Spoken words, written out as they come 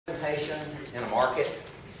Presentation in a market.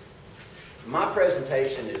 My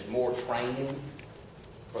presentation is more training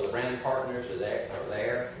for the branding partners that are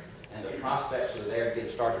there and the prospects that are there getting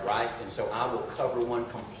started right, and so I will cover one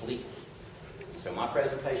completely. So my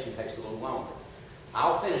presentation takes a little longer.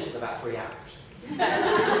 I'll finish in about 3 hours.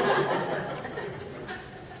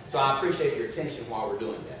 So I appreciate your attention while we're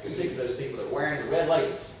doing that. Particularly those people that are wearing the red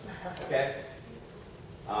labels. Okay?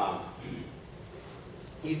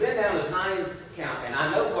 You've been down this 9 count, and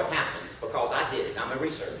I know what happens because I did it. I'm a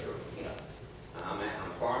researcher, you know. I'm a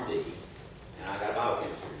PharmD, and I got a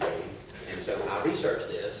biochemistry degree, and so I researched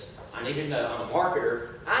this. I needed to know. I'm a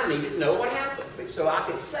marketer. I needed to know what happened so I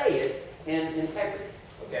could say it in integrity.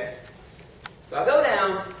 Okay. So I go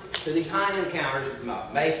down to these high-end counters,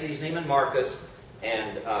 Macy's, Neiman Marcus,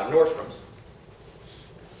 and Nordstrom's.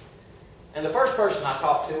 And the first person I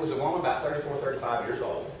talked to was a woman about 34, 35 years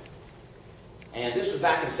old. And this was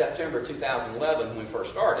back in September 2011 when we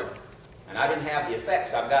first started. And I didn't have the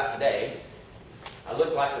effects I've got today. I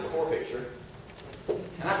looked like the before picture.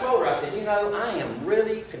 And I told her, I said, you know, I am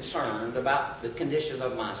really concerned about the condition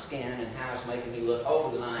of my skin and how it's making me look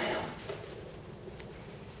older than I am.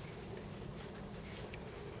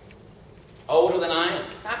 Older than I am?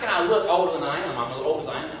 How can I look older than I am? I'm as old as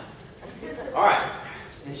I am. All right.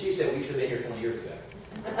 And she said, we should have been here 20 years ago.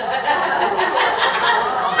 I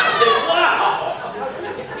said, wow!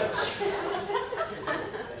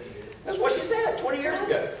 That's what she said 20 years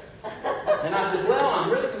ago. And I said, well,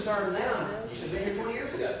 I'm really concerned now. You should have been here 20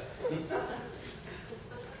 years ago.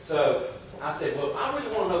 So I said, well, I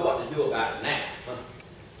really want to know what to do about it now.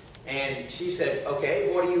 And she said,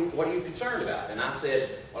 okay, what are you concerned about? And I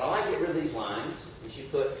said, well, I like to get rid of these lines. And she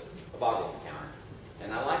put a bottle on the counter.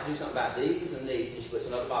 And I like to do something about these and these. And she puts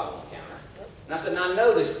another bottle on the counter. And I said, now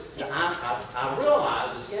notice, I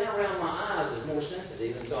realize the skin around my eyes is more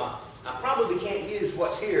sensitive, and so I probably can't use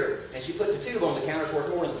what's here. And she puts a tube on the counter, it's worth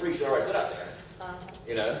more than 3 she already put up there.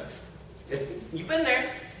 You know? You've been there,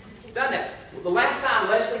 done that. The last time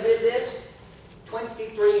Leslie did this,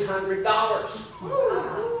 $2,300.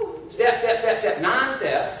 Step, 9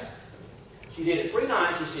 steps. She did it 3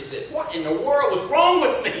 nights, and she said, what in the world was wrong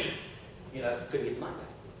with me? You know, couldn't get the money back.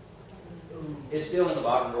 It's still in the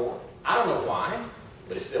bottom drawer. I don't know why,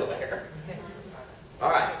 but it's still there. All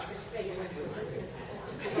right.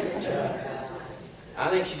 I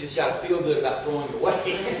think she just got to feel good about throwing it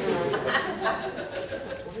away.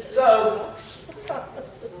 So,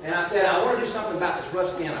 and I said, I want to do something about this rough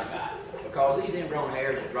skin I've got, because these ingrown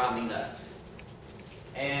hairs will drive me nuts.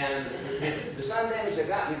 And the sun damage I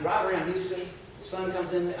got, we drive around Houston, the sun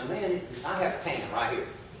comes in, and man, I have a tan right here.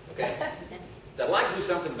 Okay? So I'd like to do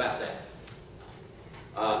something about that.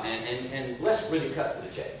 And let's really cut to the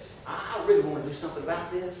chase. I really want to do something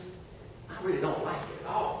about this. I really don't like it at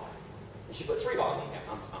all. And she put 3 bottles on the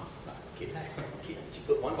counter. I'm not kidding. She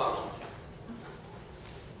put 1 bottle on the counter.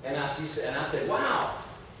 And I said, wow,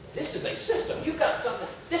 this is a system. You've got something.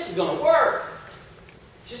 This is going to work.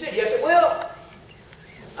 She said, yes, it will.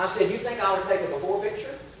 I said, you think I ought to take a before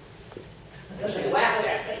picture? And she laughed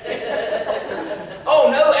at me. Oh,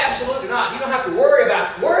 no, absolutely not. You don't have to worry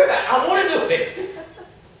about it. I want to do it.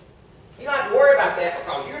 You don't have to worry about that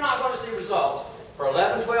because you're not going to see results for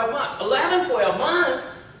 11, 12 months. 11, 12 months?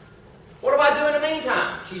 What do I do in the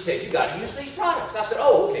meantime? She said, you got to use these products. I said,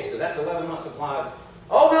 oh, okay, so that's 11 months supply.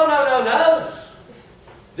 Oh, no.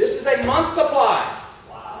 This is a month supply.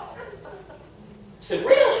 Wow. I said,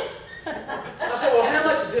 really? I said, well, how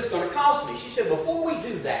much is this going to cost me? She said, before we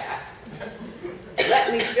do that,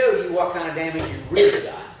 let me show you what kind of damage you really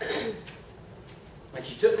got. And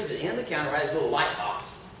she took me to the end of the counter, had this little light box.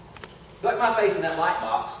 Stuck my face in that light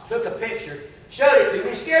box, took a picture, showed it to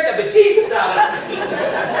me, scared the bejesus out of me.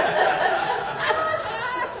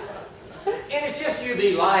 And it's just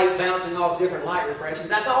UV light bouncing off different light refractions.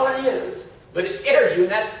 That's all it is. But it scares you,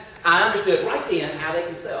 and I understood right then how they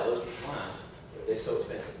can sell those lines. They're so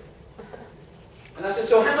expensive. And I said,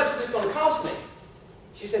 so how much is this going to cost me?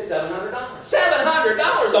 She said, $700.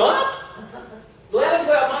 $700 a month? 11,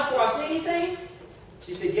 12 months before I see anything?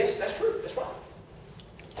 She said, yes, that's true. That's right.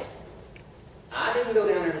 I didn't go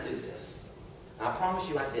down there to do this. I promise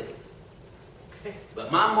you I didn't. But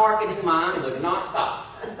my marketing mind would not stop.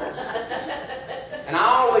 And I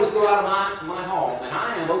always go out of my home, and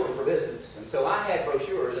I am open for business. And so I had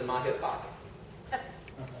brochures in my hip pocket.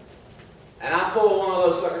 And I pulled one of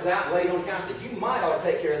those suckers out and laid it on the counter and said, you might ought to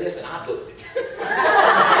take care of this, and I booked it.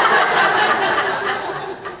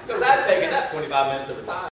 Because I'd taken up 25 minutes of the time.